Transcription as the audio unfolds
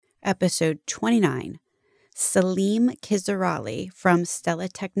episode 29. Salim Kizarali from Stella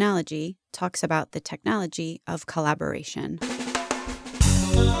Technology talks about the technology of collaboration.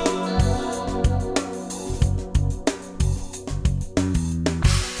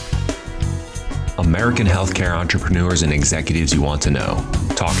 American healthcare entrepreneurs and executives you want to know.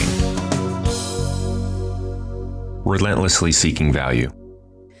 Talking. Relentlessly seeking value.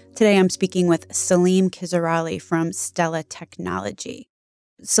 Today I'm speaking with Salim Kizarali from Stella Technology.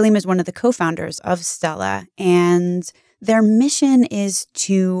 Salim is one of the co-founders of Stella, and their mission is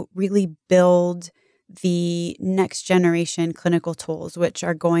to really build the next generation clinical tools, which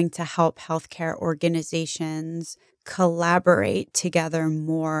are going to help healthcare organizations collaborate together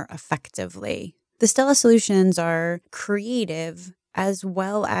more effectively. The Stella solutions are creative as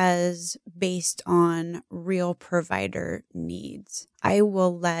well as based on real provider needs. I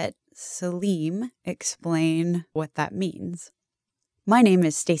will let Salim explain what that means. My name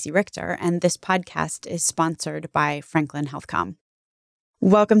is Stacey Richter, and this podcast is sponsored by Franklin HealthCom.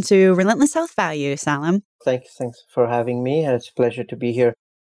 Welcome to Relentless Health Value, Salim. Thanks for having me. It's a pleasure to be here.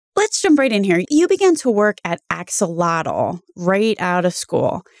 Let's jump right in here. You began to work at Axolotl right out of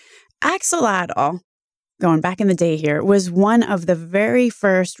school. Axolotl, going back in the day here, was one of the very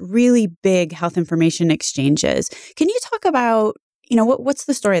first really big health information exchanges. Can you talk about, what's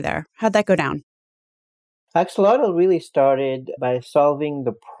the story there? How'd that go down? Axolotl really started by solving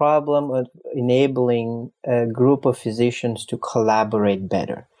the problem of enabling a group of physicians to collaborate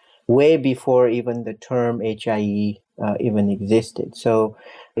better, way before even the term HIE even existed. So,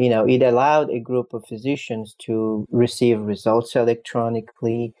 it allowed a group of physicians to receive results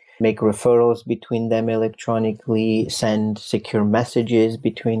electronically, make referrals between them electronically, send secure messages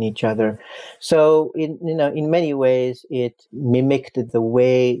between each other. So, in many ways, it mimicked the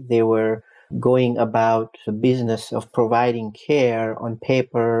way they were going about the business of providing care on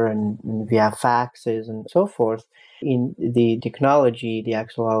paper and via faxes and so forth. In the technology, the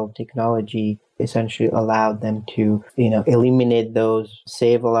Axolotl technology essentially allowed them to, eliminate those,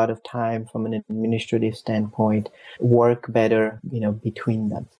 save a lot of time from an administrative standpoint, work better, between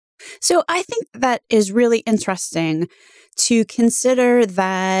them. So I think that is really interesting to consider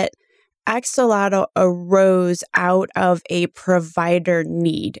that Axolotl arose out of a provider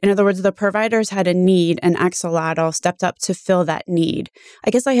need. In other words, the providers had a need and Axolotl stepped up to fill that need.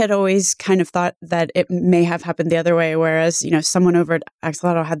 I guess I had always kind of thought that it may have happened the other way, whereas, someone over at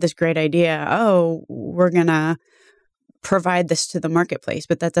Axolotl had this great idea, we're going to provide this to the marketplace,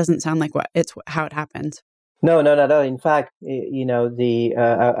 but that doesn't sound like how it happened. No, not at all. In fact,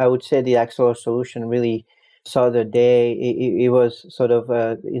 I would say the Axolotl solution really saw the day. It was sort of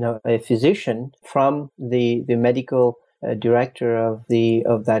a physician from the medical director of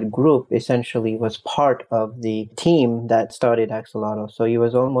that group essentially was part of the team that started Axolotl. So he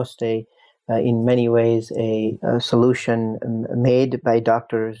was almost in many ways a solution made by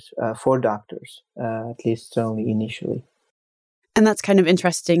doctors for doctors, at least certainly initially. And that's kind of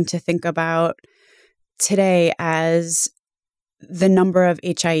interesting to think about today as the number of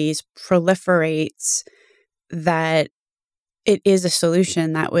HIEs proliferates, that it is a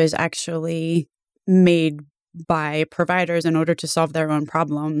solution that was actually made by providers in order to solve their own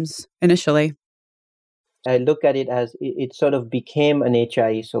problems initially. I look at it as it sort of became an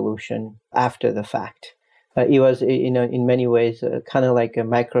HIE solution after the fact. It was, in many ways, kind of like a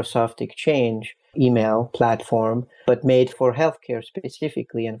Microsoft Exchange email platform, but made for healthcare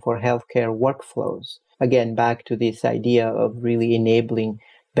specifically and for healthcare workflows. Again, back to this idea of really enabling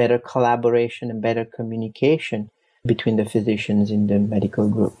better collaboration and better communication between the physicians in the medical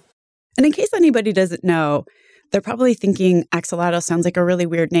group. And in case anybody doesn't know, they're probably thinking Axolotl sounds like a really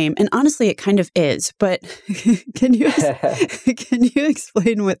weird name. And honestly, it kind of is. But can you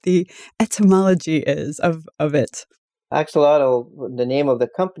explain what the etymology is of it? Axolotl, the name of the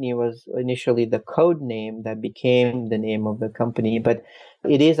company, was initially the code name that became the name of the company, but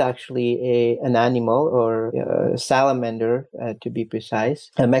it is actually an animal, or a salamander, to be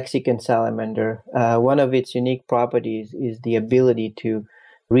precise, a Mexican salamander. One of its unique properties is the ability to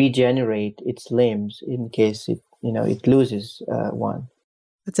regenerate its limbs in case it loses one.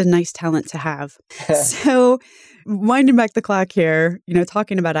 That's a nice talent to have. So winding back the clock here,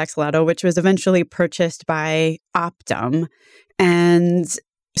 talking about Axolotl, which was eventually purchased by Optum. And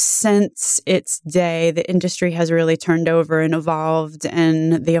since its day, the industry has really turned over and evolved,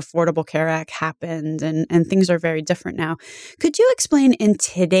 and the Affordable Care Act happened, and things are very different now. Could you explain, in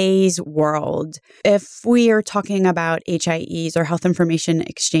today's world, if we are talking about HIEs or health information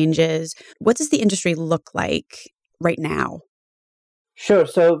exchanges, what does the industry look like right now? Sure.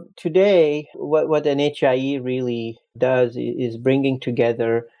 So today, what an HIE really does is bringing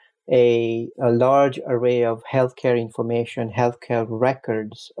together a large array of healthcare information, healthcare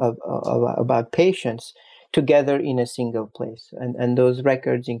records about patients together in a single place. And those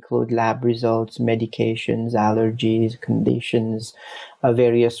records include lab results, medications, allergies, conditions,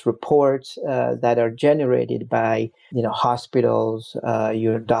 various reports that are generated by hospitals,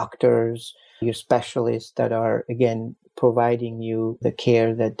 your doctors, your specialists that are, again, providing you the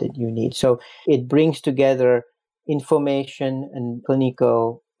care that you need. So it brings together information and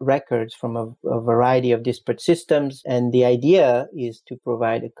clinical records from a variety of disparate systems. And the idea is to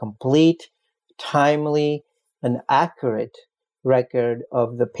provide a complete, timely, and accurate record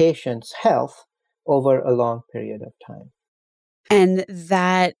of the patient's health over a long period of time. And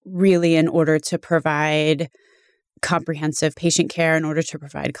that really, in order to provide comprehensive patient care, in order to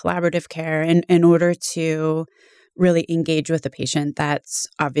provide collaborative care, and in order to really engage with the patient, that's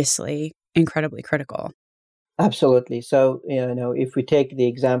obviously incredibly critical. Absolutely. So, if we take the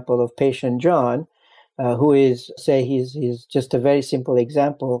example of patient John, who is, say, he's just a very simple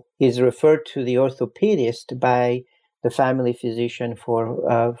example, he's referred to the orthopedist by the family physician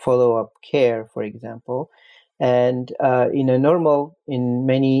for follow-up care, for example. And in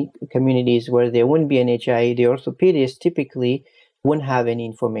many communities where there wouldn't be an HIE, the orthopedist typically wouldn't have any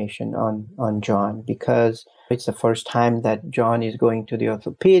information on John because it's the first time that John is going to the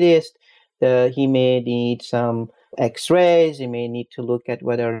orthopedist. He may need some x-rays. He may need to look at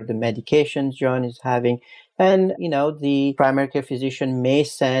whether the medications John is having. And, the primary care physician may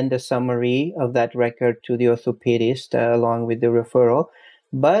send a summary of that record to the orthopedist along with the referral.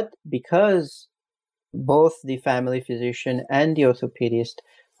 But because both the family physician and the orthopedist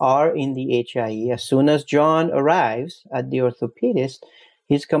are in the HIE, as soon as John arrives at the orthopedist,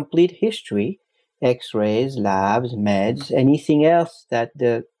 his complete history, x-rays, labs, meds, anything else that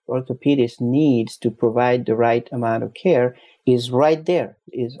the orthopedist needs to provide the right amount of care is right there,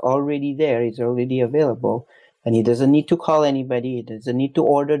 is already there, is already available. And he doesn't need to call anybody. He doesn't need to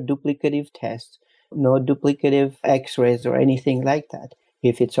order duplicative tests, no duplicative x-rays or anything like that.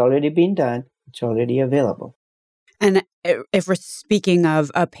 If it's already been done, it's already available. And if we're speaking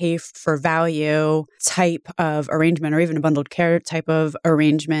of a pay-for-value type of arrangement or even a bundled care type of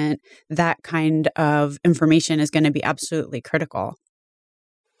arrangement, that kind of information is going to be absolutely critical.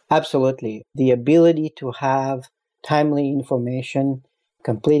 Absolutely. The ability to have timely information,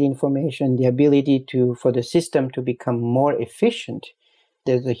 complete information, the ability for the system to become more efficient.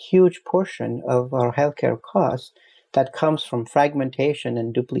 There's a huge portion of our healthcare costs that comes from fragmentation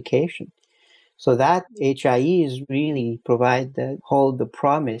and duplication. So that HIEs really hold the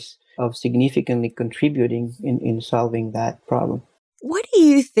promise of significantly contributing in solving that problem. What do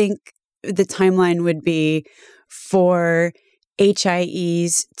you think the timeline would be for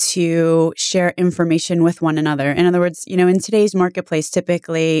HIEs to share information with one another? In other words, in today's marketplace,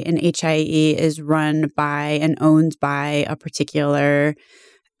 typically an HIE is run by and owned by a particular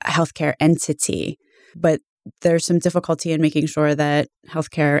healthcare entity, but there's some difficulty in making sure that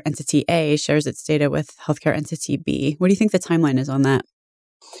healthcare entity A shares its data with healthcare entity B. What do you think the timeline is on that?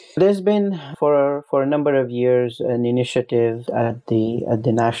 There's been for a number of years an initiative at the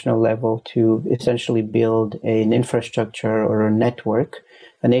national level to essentially build an infrastructure or a network,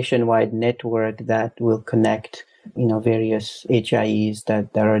 a nationwide network that will connect various HIEs that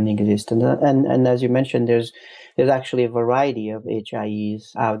are in existence. And as you mentioned, there's actually a variety of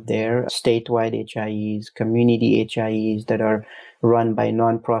HIEs out there, statewide HIEs, community HIEs that are run by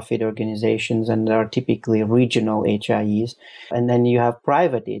nonprofit organizations and are typically regional HIEs. And then you have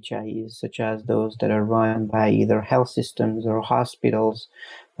private HIEs, such as those that are run by either health systems or hospitals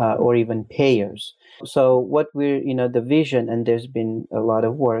or even payers. So what the vision, and there's been a lot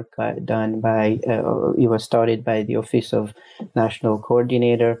of work done it was started by the Office of National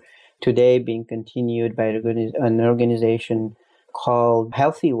Coordinator, today being continued by an organization called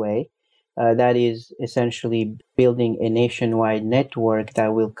Healthy Way, that is essentially building a nationwide network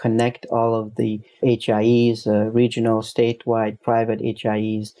that will connect all of the HIEs, regional, statewide, private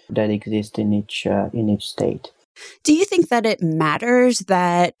HIEs that exist in each state. Do you think that it matters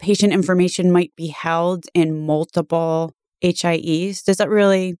that patient information might be held in multiple HIEs? Does that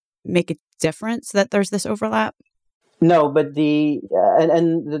really make a difference that there's this overlap? No, but the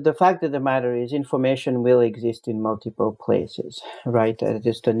fact of the matter is information will exist in multiple places, right?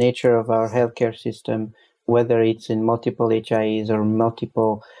 Just the nature of our healthcare system, whether it's in multiple HIEs or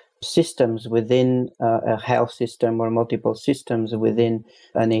multiple systems within a health system or multiple systems within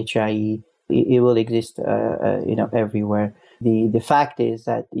an HIE, it will exist, everywhere. The fact is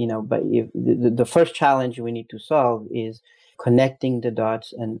that, but the first challenge we need to solve is connecting the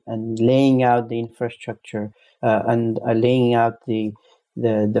dots and laying out the infrastructure and laying out the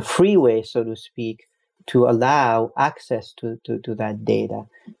the freeway, so to speak, to allow access to that data,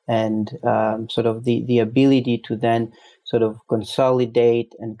 and sort of the ability to then sort of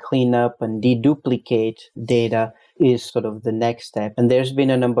consolidate and clean up and deduplicate data is sort of the next step. And there's been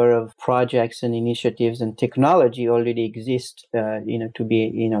a number of projects and initiatives and technology already exist,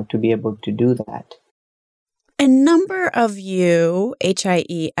 to be able to do that. A number of you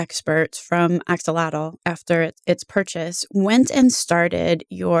HIE experts from Axolotl, after its purchase, went and started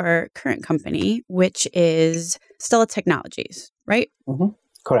your current company, which is Stella Technologies, right? Mm-hmm.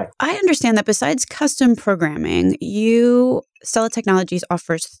 Correct. I understand that besides custom programming, Stella Technologies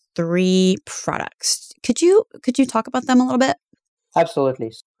offers 3 products. Could you talk about them a little bit?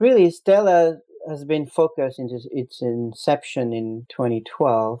 Absolutely. Really, Stella has been focused in its inception in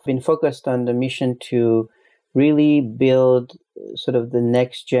 2012, been focused on the mission to really build sort of the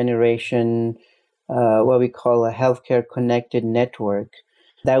next generation, what we call a healthcare connected network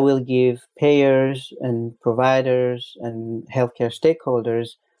that will give payers and providers and healthcare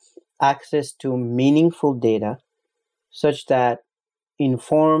stakeholders access to meaningful data such that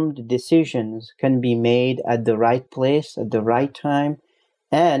informed decisions can be made at the right place, at the right time,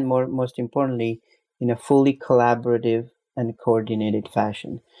 and most importantly, in a fully collaborative and coordinated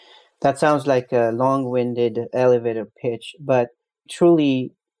fashion. That sounds like a long-winded elevator pitch, but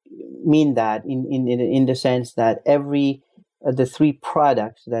truly mean that in the sense that the 3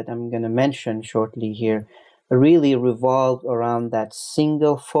 products that I'm going to mention shortly here really revolve around that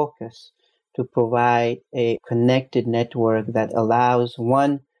single focus to provide a connected network that allows,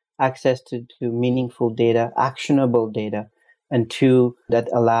 1, access to meaningful data, actionable data, and 2, that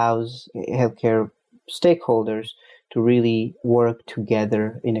allows healthcare stakeholders to really work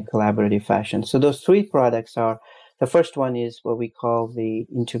together in a collaborative fashion. So those 3 products are, the first one is what we call the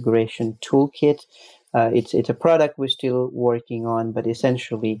integration toolkit. It's a product we're still working on, but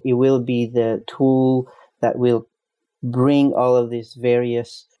essentially it will be the tool that will bring all of these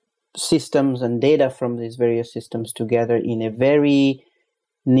various systems and data from these various systems together in a very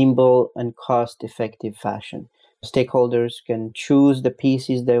nimble and cost-effective fashion. Stakeholders can choose the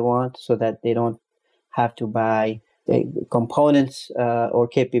pieces they want so that they don't have to buy components or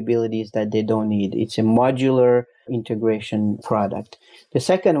capabilities that they don't need. It's a modular integration product. The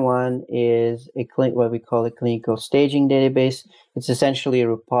second one is what we call a clinical staging database. It's essentially a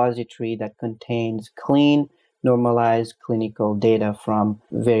repository that contains clean, normalized clinical data from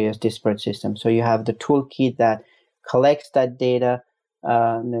various disparate systems. So you have the toolkit that collects that data,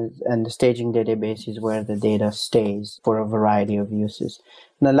 and the staging database is where the data stays for a variety of uses.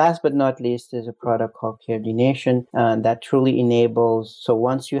 And the last but not least is a product called Caredination that truly enables, so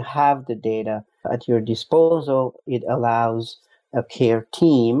once you have the data at your disposal, it allows a care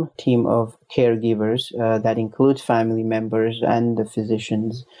team of caregivers that includes family members and the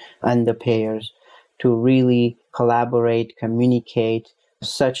physicians and the payers to really collaborate, communicate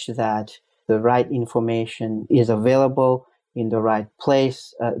such that the right information is available in the right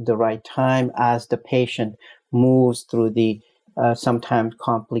place, the right time as the patient moves through the sometimes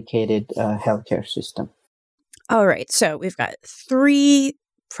complicated healthcare system. All right. So we've got 3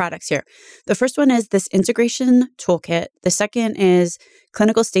 products here. The first one is this integration toolkit. The second is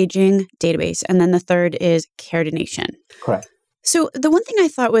clinical staging database. And then the third is Caredination. Correct. So the one thing I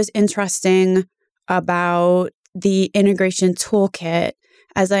thought was interesting about the integration toolkit,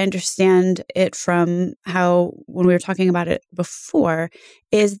 as I understand it from how, when we were talking about it before,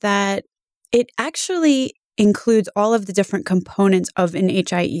 is that it actually includes all of the different components of an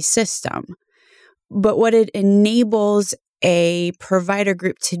HIE system. But what it enables a provider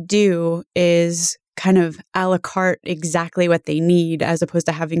group to do is kind of a la carte exactly what they need, as opposed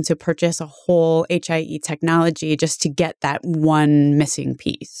to having to purchase a whole HIE technology just to get that one missing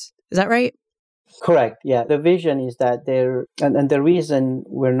piece. Is that right? Correct. Yeah. The vision is that and the reason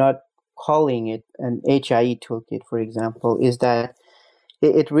we're not calling it an HIE toolkit, for example, is that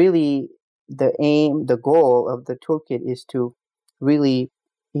it really, the goal of the toolkit is to really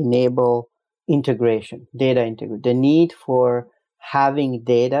enable integration, data integration. The need for having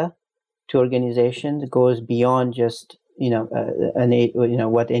data to organizations goes beyond just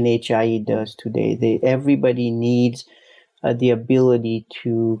what an HIE does today. Everybody needs the ability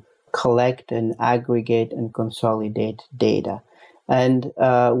to collect and aggregate and consolidate data. And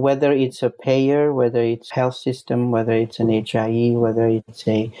whether it's a payer, whether it's health system, whether it's an HIE, whether it's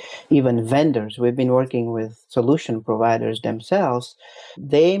even vendors, we've been working with solution providers themselves.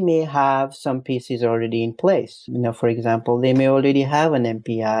 They may have some pieces already in place. For example, they may already have an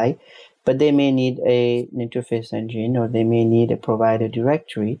MPI, but they may need an interface engine, or they may need a provider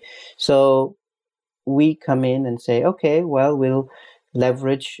directory. So we come in and say, okay, well, we'll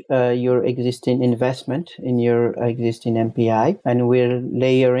leverage your existing investment in your existing MPI, and we'll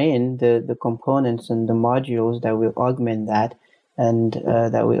layer in the components and the modules that will augment that, and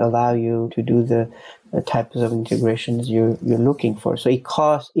that will allow you to do the types of integrations you're looking for. So it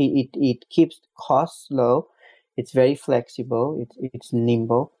keeps costs low. It's very flexible. It's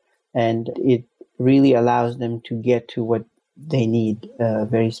nimble, and it really allows them to get to what they need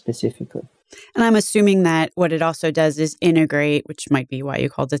very specifically. And I'm assuming that what it also does is integrate, which might be why you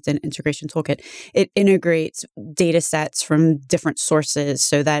called it an integration toolkit. It integrates data sets from different sources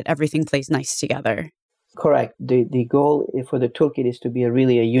so that everything plays nice together. Correct. The goal for the toolkit is to be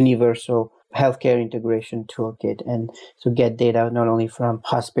really a universal healthcare integration toolkit, and to get data not only from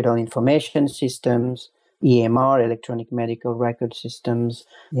hospital information systems, EMR, electronic medical record systems,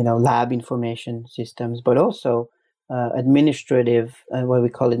 lab information systems, but also administrative, what we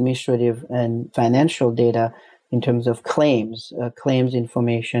call administrative and financial data in terms of claims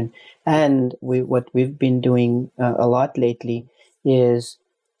information. And what we've been doing a lot lately is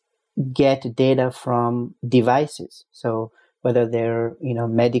get data from devices. So whether they're,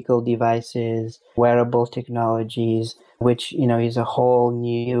 medical devices, wearable technologies, which, is a whole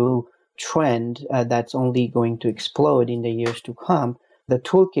new trend that's only going to explode in the years to come. The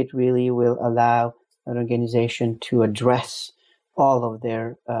toolkit really will allow an organization to address all of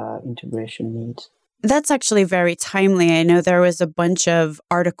their integration needs. That's actually very timely. I know there was a bunch of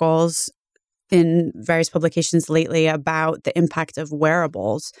articles in various publications lately about the impact of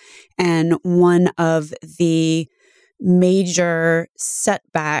wearables. And one of the major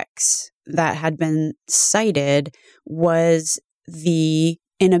setbacks that had been cited was the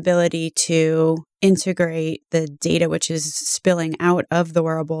inability to integrate the data which is spilling out of the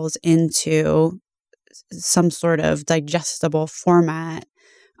wearables into some sort of digestible format,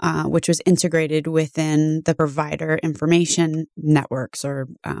 which was integrated within the provider information networks or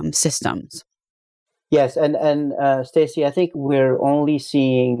systems. Yes, and Stacy, I think we're only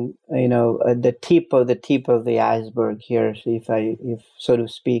seeing the tip of the iceberg here, if so to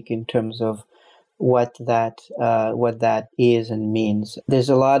speak, in terms of what that is and means. There's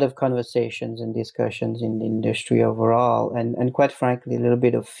a lot of conversations and discussions in the industry overall, and quite frankly, a little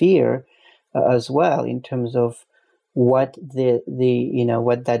bit of fear as well in terms of what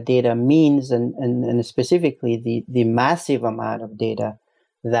what that data means, and specifically the massive amount of data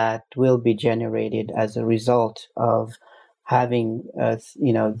that will be generated as a result of having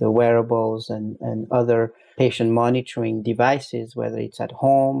the wearables and other patient monitoring devices, whether it's at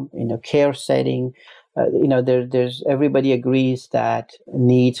home, in a care setting. There's everybody agrees that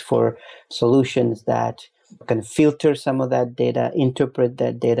needs for solutions that can filter some of that data, interpret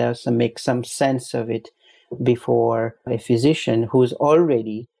that data, so make some sense of it before a physician who's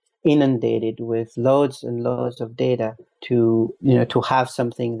already inundated with loads and loads of data to have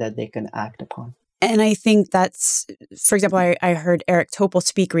something that they can act upon. And I think that's, for example, I heard Eric Topol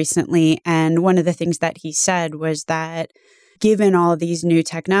speak recently, and one of the things that he said was that given all these new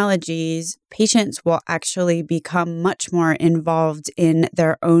technologies, patients will actually become much more involved in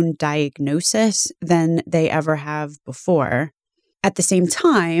their own diagnosis than they ever have before. At the same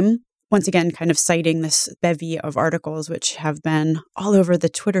time, once again, kind of citing this bevy of articles which have been all over the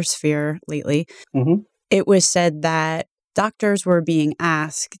Twitter sphere lately, It was said that doctors were being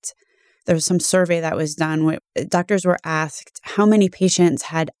asked, there was some survey that was done where doctors were asked how many patients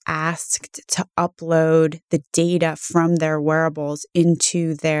had asked to upload the data from their wearables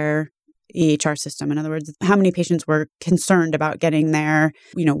into their EHR system. In other words, how many patients were concerned about getting their,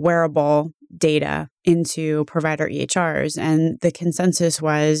 wearable data into provider EHRs. And the consensus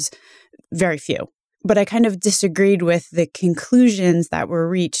was very few. But I kind of disagreed with the conclusions that were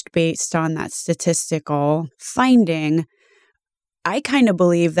reached based on that statistical finding. I kind of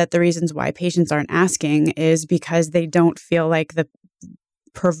believe that the reasons why patients aren't asking is because they don't feel like the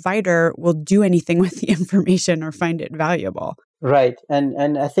provider will do anything with the information or find it valuable. Right.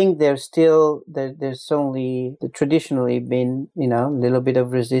 And I think there's only traditionally been, a little bit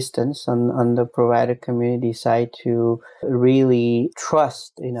of resistance on the provider community side to really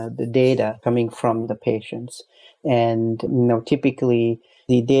trust, the data coming from the patients. And, typically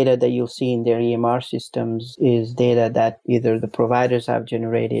the data that you'll see in their EMR systems is data that either the providers have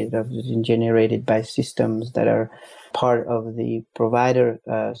generated or has been generated by systems that are part of the provider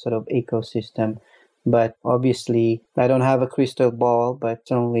sort of ecosystem. But obviously, I don't have a crystal ball, but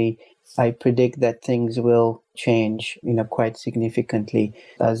certainly I predict that things will change, quite significantly.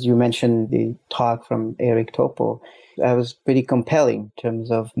 As you mentioned, the talk from Eric Topol, that was pretty compelling in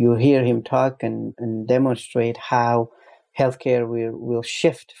terms of you hear him talk and demonstrate how healthcare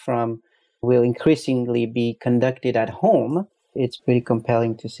will increasingly be conducted at home, it's pretty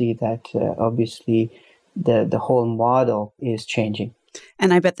compelling to see that obviously the whole model is changing.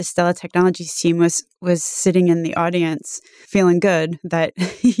 And I bet the Stella Technologies team was sitting in the audience feeling good that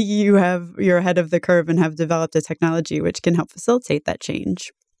you're ahead of the curve and have developed a technology which can help facilitate that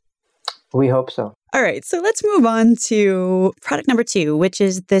change. We hope so. All right, so let's move on to product number 2, which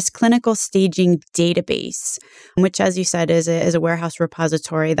is this clinical staging database, which, as you said, is a warehouse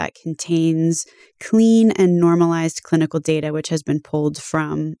repository that contains clean and normalized clinical data, which has been pulled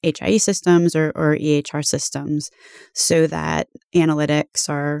from HIE systems or EHR systems so that analytics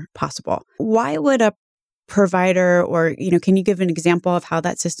are possible. Why would a provider or, can you give an example of how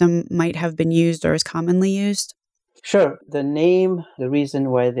that system might have been used or is commonly used? Sure. The name, the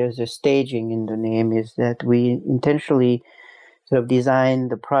reason why there's a staging in the name is that we intentionally sort of designed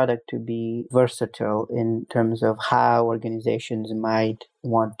the product to be versatile in terms of how organizations might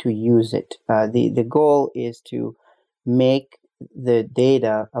want to use it. The goal is to make the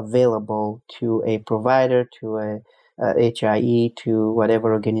data available to a provider, to a HIE, to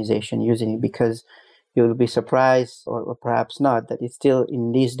whatever organization using it, because you'll be surprised, or perhaps not, that it's still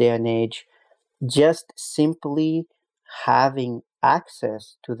in this day and age, just simply having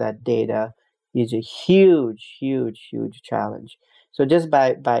access to that data is a huge, huge, huge challenge. So just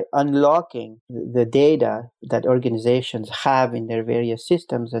by unlocking the data that organizations have in their various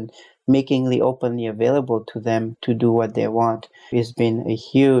systems and making it openly available to them to do what they want has been a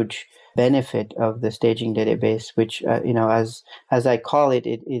huge benefit of the staging database, which as I call it,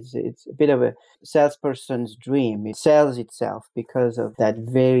 it's a bit of a salesperson's dream. It sells itself because of that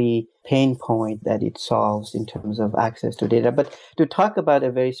very pain point that it solves in terms of access to data. But to talk about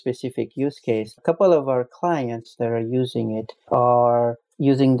a very specific use case, a couple of our clients that are using it are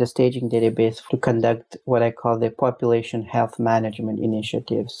using the staging database to conduct what I call the population health management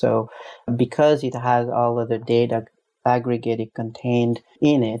initiative. So because it has all of the data aggregated contained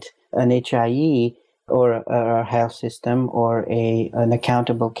in it, an HIE or a health system or an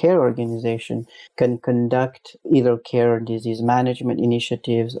accountable care organization can conduct either care or disease management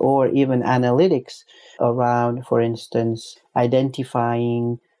initiatives or even analytics around, for instance,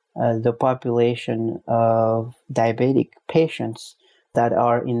 identifying the population of diabetic patients that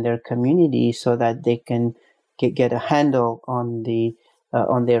are in their community so that they can get a handle on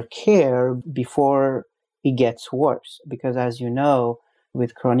their care before it gets worse. Because as you know,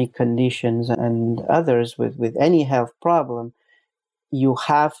 with chronic conditions and others with any health problem,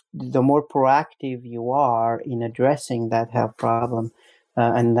 the more proactive you are in addressing that health problem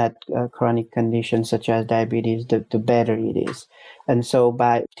and that chronic condition such as diabetes, the better it is. And so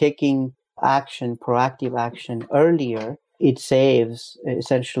by taking proactive action earlier, it saves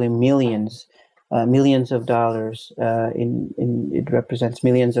essentially millions of dollars. It represents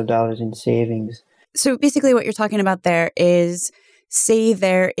millions of dollars in savings. So basically what you're talking about there is, say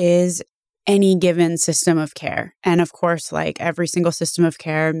there is any given system of care. And of course, like every single system of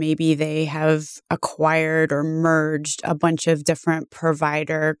care, maybe they have acquired or merged a bunch of different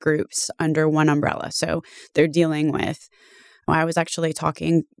provider groups under one umbrella. So they're dealing with, I was actually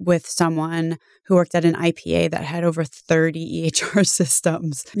talking with someone who worked at an IPA that had over 30 EHR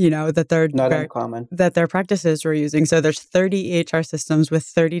systems, that their practices were using. So there's 30 EHR systems with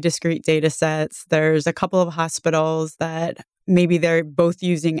 30 discrete data sets. There's a couple of hospitals that maybe they're both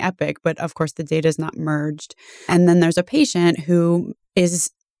using Epic, but of course the data is not merged. And then there's a patient who is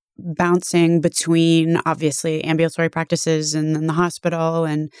bouncing between, obviously, ambulatory practices and then the hospital,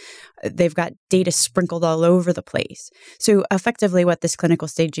 and they've got data sprinkled all over the place. So effectively what this clinical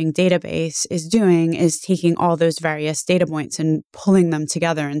staging database is doing is taking all those various data points and pulling them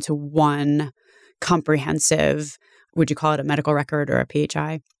together into one comprehensive, would you call it a medical record or a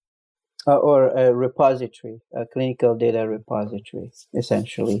PHI? Or a repository, a clinical data repository,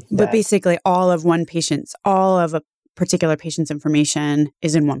 essentially. But basically all of a particular patient's information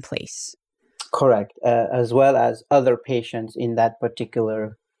is in one place. Correct, as well as other patients in that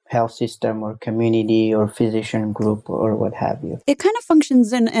particular health system or community or physician group or what have you. It kind of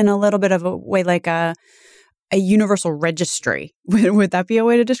functions in a little bit of a way like a universal registry. Would that be a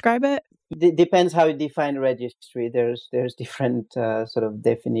way to describe it? Depends how you define registry. There's different sort of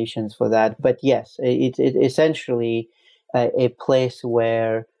definitions for that. But yes, it's essentially a place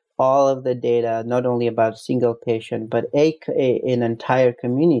where all of the data, not only about single patient, but an entire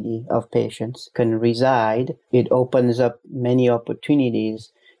community of patients can reside. It opens up many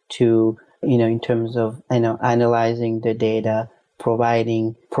opportunities to, in terms of, analyzing the data,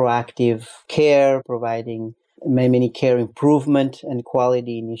 providing proactive care, providing many care improvement and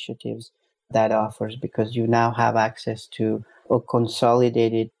quality initiatives that offers, because you now have access to a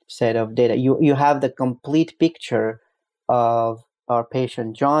consolidated set of data. You have the complete picture of our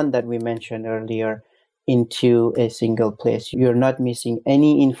patient John that we mentioned earlier into a single place. You're not missing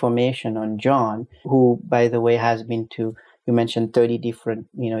any information on John, who, by the way, has been to, you mentioned 30 different,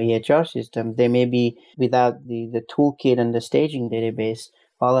 EHR systems. They may be, without the toolkit and the staging database,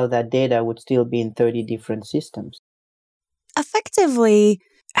 all of that data would still be in 30 different systems. Effectively,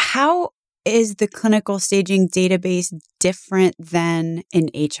 how is the clinical staging database different than an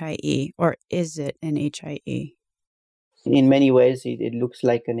HIE, or is it an HIE? In many ways, it looks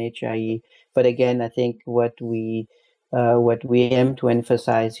like an HIE, but again, I think what we aim to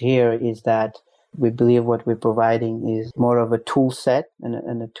emphasize here is that we believe what we're providing is more of a tool set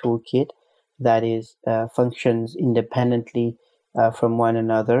and a toolkit that is functions independently from one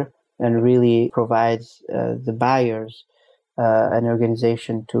another and really provides the buyers an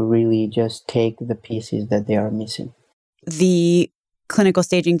organization to really just take the pieces that they are missing. The clinical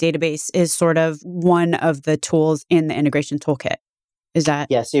staging database is sort of one of the tools in the integration toolkit. Is that?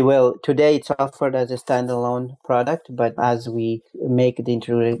 Yes, it will. Today it's offered as a standalone product, but as we make the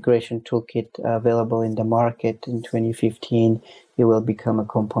integration toolkit available in the market in 2015, it will become a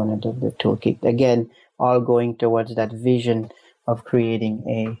component of the toolkit. Again, all going towards that vision of creating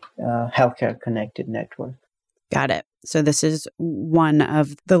a healthcare connected network. Got it. So this is one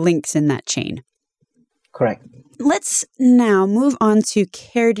of the links in that chain. Correct. Let's now move on to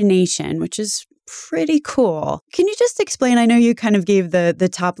Caredination, which is pretty cool. Can you just explain? I know you kind of gave the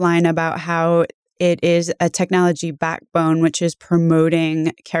top line about how it is a technology backbone which is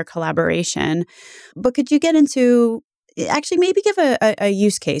promoting care collaboration. But could you get into, actually maybe give a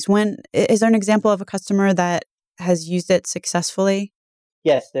use case? Is there an example of a customer that has used it successfully?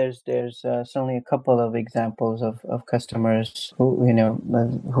 Yes, there's certainly a couple of examples of customers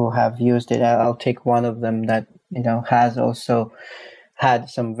who have used it. I'll take one of them that has also had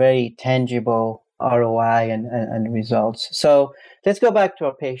some very tangible ROI and results. So let's go back to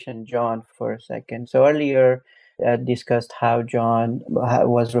our patient John for a second. So earlier discussed how John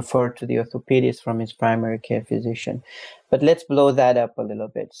was referred to the orthopedist from his primary care physician, but let's blow that up a little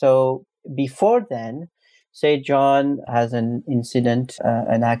bit. So before then, say John has an incident,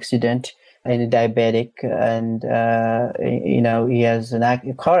 an accident, and a diabetic, and he has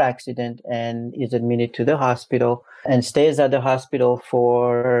a car accident and is admitted to the hospital and stays at the hospital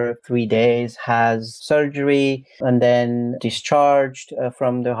for 3 days, has surgery, and then discharged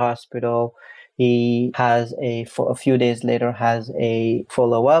from the hospital. He has a few days later has a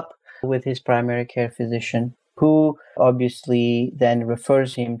follow-up with his primary care physician, who obviously then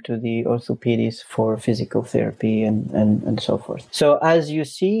refers him to the orthopedist for physical therapy and so forth. So as you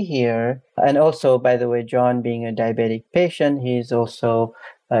see here, and also, by the way, John being a diabetic patient, he's also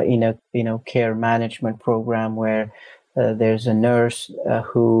in a care management program where there's a nurse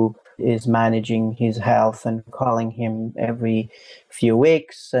who is managing his health and calling him every few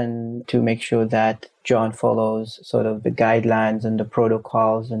weeks and to make sure that John follows sort of the guidelines and the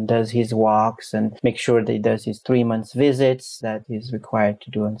protocols and does his walks and make sure that he does his 3 months visits that he's required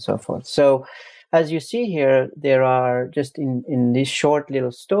to do and so forth. So as you see here, there are just in this short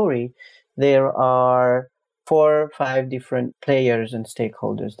little story, there are 4 or 5 different players and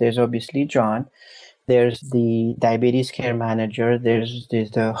stakeholders. There's obviously John. There's the diabetes care manager, there's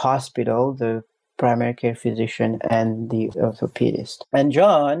the hospital, the primary care physician, and the orthopedist. And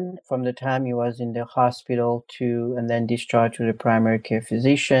John, from the time he was in the hospital and then discharged to the primary care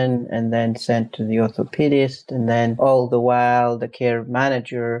physician, and then sent to the orthopedist, and then all the while the care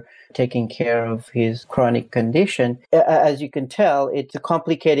manager taking care of his chronic condition. As you can tell, it's a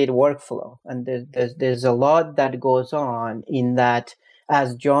complicated workflow, and there's a lot that goes on in that.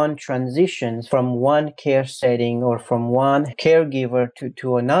 As John transitions from one care setting or from one caregiver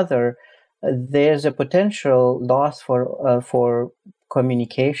to another, there's a potential loss for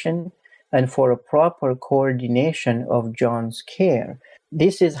communication and for a proper coordination of John's care.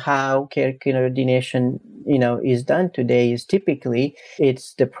 This is how care coordination, is done today. Is typically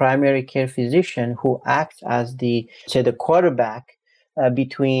it's the primary care physician who acts as the quarterback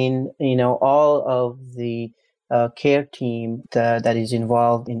between all of the care team that is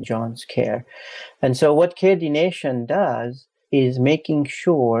involved in John's care. And so what Caredination does is making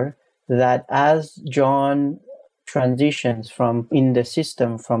sure that as John transitions from the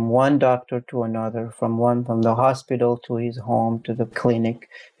system from one doctor to another, from the hospital to his home to the clinic,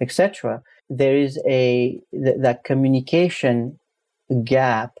 etc., there is that communication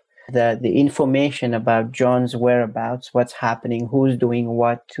gap, the information about John's whereabouts, what's happening, who's doing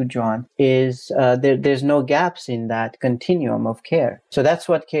what to John, is there's no gaps in that continuum of care. So that's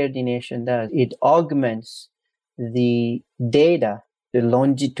what Caredination does. It augments the data, the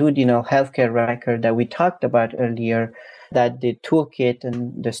longitudinal healthcare record that we talked about earlier, that the toolkit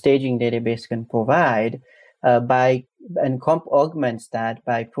and the staging database can provide augments that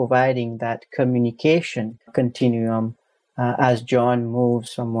by providing that communication continuum as John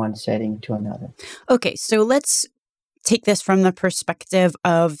moves from one setting to another. Okay, so let's take this from the perspective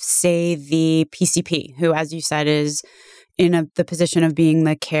of, say, the PCP, who, as you said, is in the position of being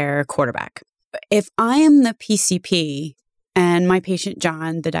the care quarterback. If I am the PCP and my patient,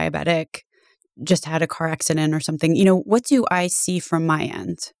 John, the diabetic, just had a car accident or something, what do I see from my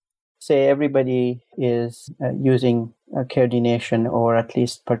end? Say everybody is using CareDnation, or at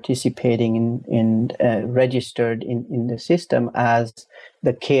least participating in registered in the system as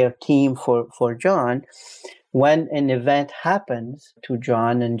the care team for John. When an event happens to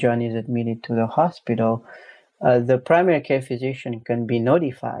John and John is admitted to the hospital, the primary care physician can be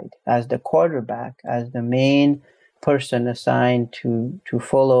notified as the quarterback, as the main person assigned to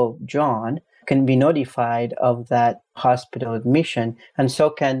follow John, can be notified of that hospital admission, and so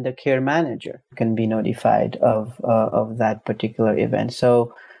can the care manager can be notified of that particular event.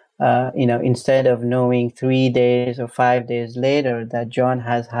 So, instead of knowing 3 days or 5 days later that John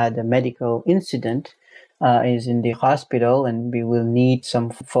has had a medical incident, is in the hospital, and we will need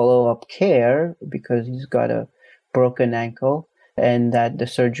some follow-up care because he's got a broken ankle, and that the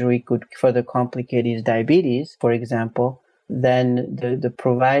surgery could further complicate his diabetes, for example, then the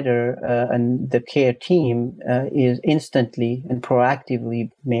provider and the care team is instantly and proactively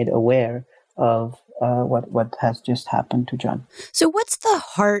made aware of what has just happened to John. So what's the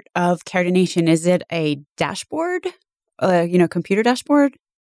heart of CareDnation? Is it a dashboard, computer dashboard?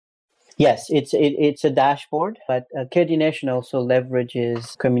 Yes, it's a dashboard, but CareDnation also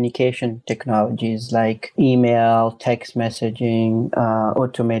leverages communication technologies like email, text messaging,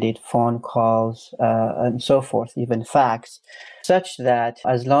 automated phone calls, and so forth, even fax, such that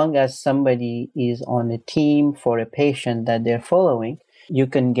as long as somebody is on a team for a patient that they're following, you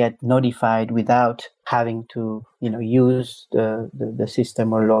can get notified without having to, use the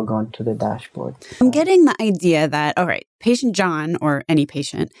system or log on to the dashboard. I'm getting the idea that, all right, patient John, or any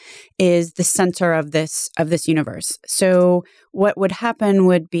patient, is the center of this universe. So what would happen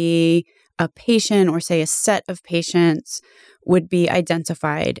would be a patient, or say a set of patients, would be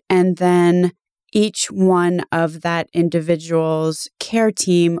identified, and then each one of that individual's care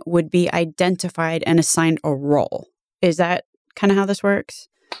team would be identified and assigned a role. Is that kind of how this works?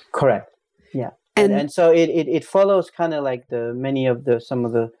 Correct. Yeah. And so it follows kind of like some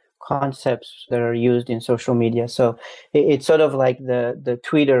of the concepts that are used in social media. So it's sort of like the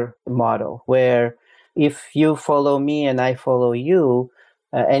Twitter model, where if you follow me and I follow you,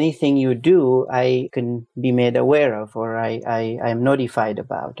 anything you do, I can be made aware of, or I'm notified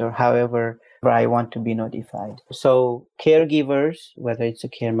about, or however I want to be notified. So caregivers, whether it's a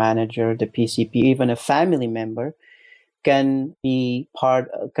care manager, the PCP, even a family member, can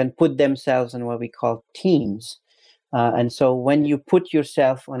put themselves in what we call teams. And so when you put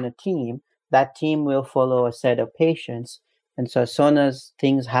yourself on a team, that team will follow a set of patients. And so as soon as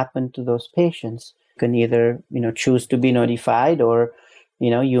things happen to those patients, you can either, choose to be notified, or,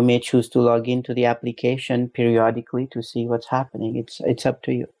 you may choose to log into the application periodically to see what's happening. It's up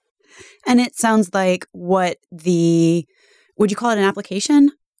to you. And it sounds like would you call it an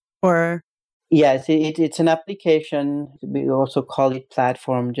application, or? Yes, it's an application. We also call it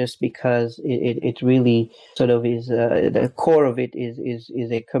platform just because it really sort of is, the core of it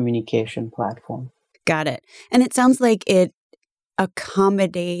is a communication platform. Got it. And it sounds like it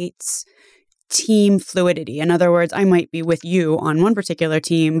accommodates team fluidity. In other words, I might be with you on one particular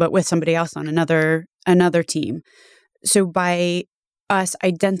team, but with somebody else on another team. So by us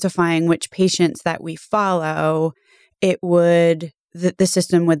identifying which patients that we follow, the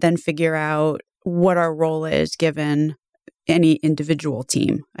system would then figure out what our role is given any individual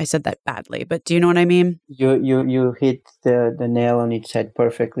team. I said that badly, but do you know what I mean? You hit the nail on its head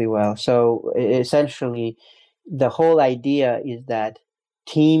perfectly well. So essentially, the whole idea is that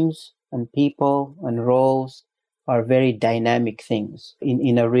teams and people and roles are very dynamic things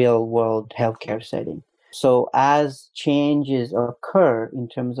in a real world healthcare setting. So as changes occur in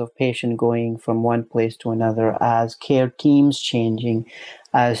terms of patient going from one place to another, as care teams changing,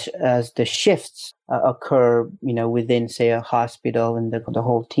 as the shifts occur, within, say, a hospital, and the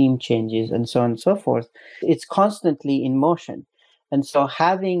whole team changes, and so on and so forth, it's constantly in motion. And so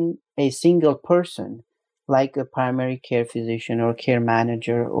having a single person, like a primary care physician or care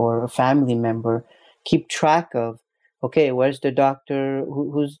manager or a family member, keep track of, okay, where's the doctor,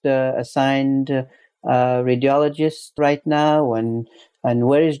 who's the assigned radiologist right now, and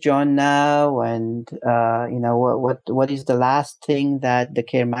where is John now, and what is the last thing that the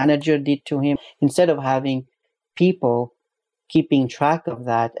care manager did to him, instead of having people keeping track of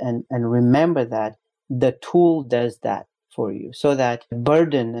that and remember that the tool does that for you, so that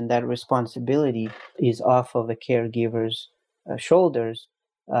burden and that responsibility is off of a caregiver's shoulders.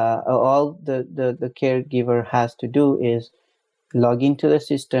 All the caregiver has to do is log into the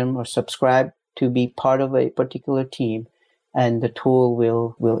system or subscribe to be part of a particular team, and the tool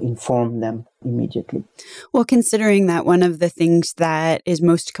will inform them immediately. Well, considering that one of the things that is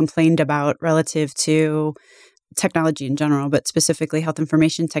most complained about relative to technology in general, but specifically health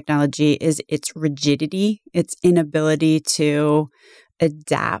information technology, is its rigidity, its inability to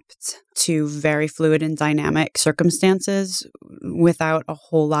adapt to very fluid and dynamic circumstances without a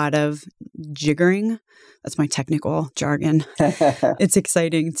whole lot of jiggering. That's my technical jargon. It's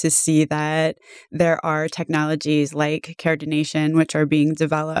exciting to see that there are technologies like Caredonation, which are being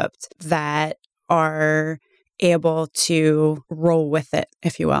developed, that are able to roll with it,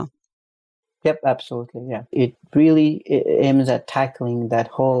 if you will. Yep, absolutely. Yeah. It really aims at tackling that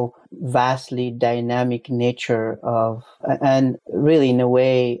whole vastly dynamic nature of, and really in a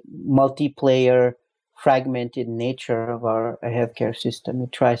way, multiplayer, fragmented nature of our healthcare system.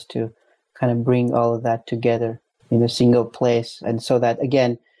 It tries to kind of bring all of that together in a single place. And so that,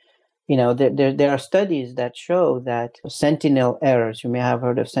 again, there are studies that show that sentinel errors, you may have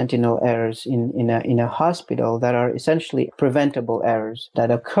heard of sentinel errors in a hospital, that are essentially preventable errors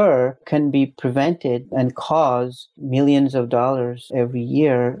that occur, can be prevented and cause millions of dollars every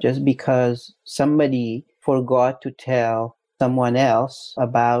year just because somebody forgot to tell someone else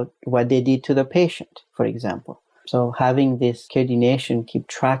about what they did to the patient, for example. So having this Caredonation keep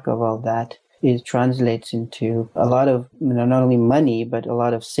track of all that translates into a lot of, not only money, but a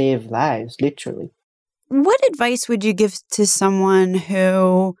lot of saved lives, literally. What advice would you give to someone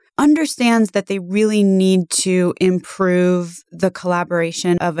who understands that they really need to improve the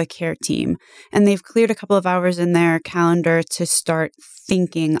collaboration of a care team, and they've cleared a couple of hours in their calendar to start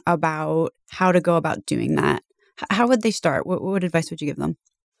thinking about how to go about doing that? How would they start? What advice would you give them?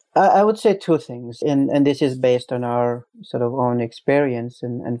 I would say two things, and this is based on our sort of own experience,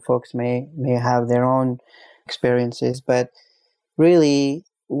 and folks may have their own experiences, but really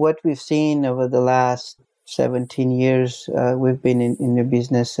what we've seen over the last 17 years, we've been in the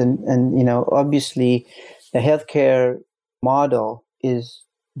business, and obviously the healthcare model is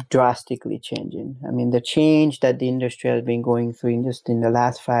drastically changing. I mean, the change that the industry has been going through just in the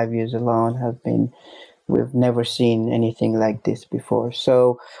last 5 years alone we've never seen anything like this before.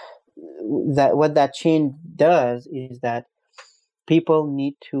 So that what that change does is that people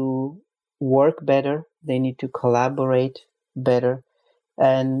need to work better, they need to collaborate better,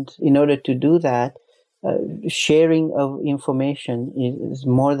 and in order to do that, sharing of information is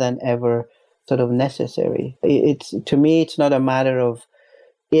more than ever sort of necessary. To me, it's not a matter of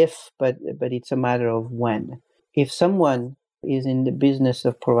if, but it's a matter of when. If someone is in the business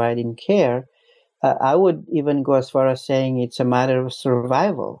of providing care, I would even go as far as saying it's a matter of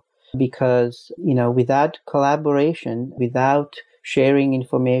survival, because, without collaboration, without sharing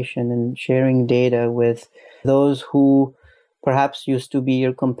information and sharing data with those who perhaps used to be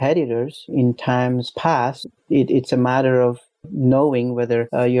your competitors in times past, it's a matter of knowing whether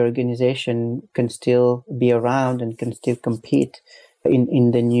your organization can still be around and can still compete in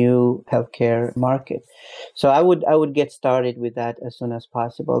the new healthcare market. So I would get started with that as soon as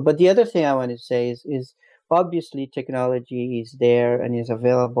possible. But the other thing I want to say is obviously technology is there and is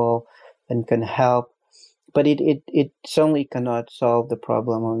available and can help, but it certainly cannot solve the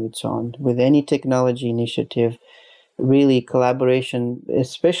problem on its own. With any technology initiative, really collaboration,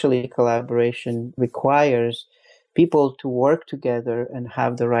 especially collaboration, requires people to work together and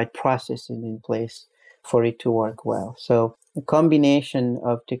have the right processes in place for it to work well. So a combination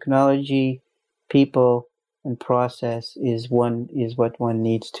of technology, people, and process is what one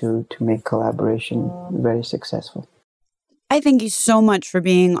needs to make collaboration very successful. I thank you so much for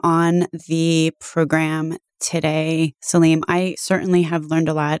being on the program today, Salim. I certainly have learned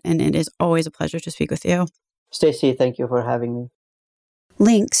a lot, and it is always a pleasure to speak with you. Stacey, thank you for having me.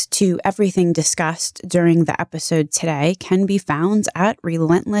 Links to everything discussed during the episode today can be found at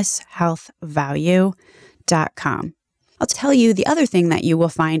relentlesshealthvalue.com. I'll tell you the other thing that you will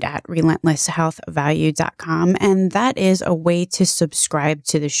find at relentlesshealthvalue.com, and that is a way to subscribe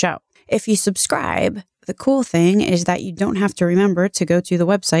to the show. If you subscribe, the cool thing is that you don't have to remember to go to the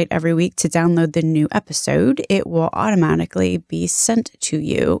website every week to download the new episode. It will automatically be sent to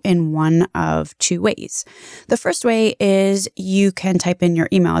you in one of two ways. The first way is you can type in your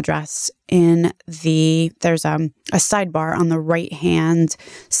email address there's a sidebar on the right-hand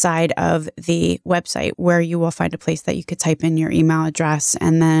side of the website where you will find a place that you could type in your email address,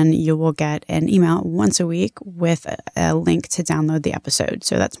 and then you will get an email once a week with a link to download the episode.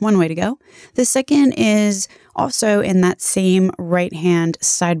 So that's one way to go. The second is also in that same right-hand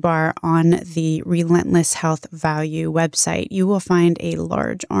sidebar on the Relentless Health Value website. You will find a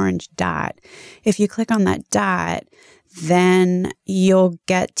large orange dot. If you click on that dot, then you'll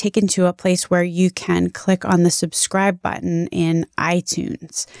get taken to a place where you can click on the subscribe button in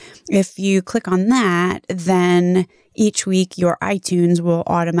iTunes. If you click on that, then each week your iTunes will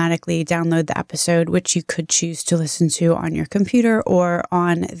automatically download the episode, which you could choose to listen to on your computer or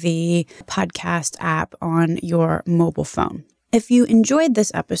on the podcast app on your mobile phone. If you enjoyed this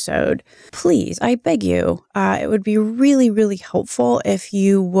episode, please, I beg you, it would be really, really helpful if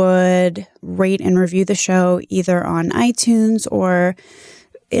you would rate and review the show either on iTunes or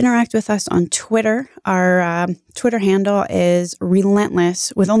interact with us on Twitter. Our Twitter handle is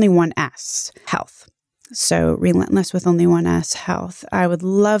Relentless with only one S, Health. So Relentless with only one S, Health. I would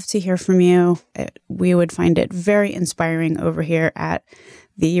love to hear from you. We would find it very inspiring over here at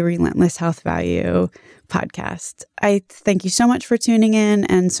the Relentless Health Value podcast. I thank you so much for tuning in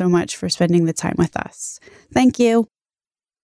and so much for spending the time with us. Thank you.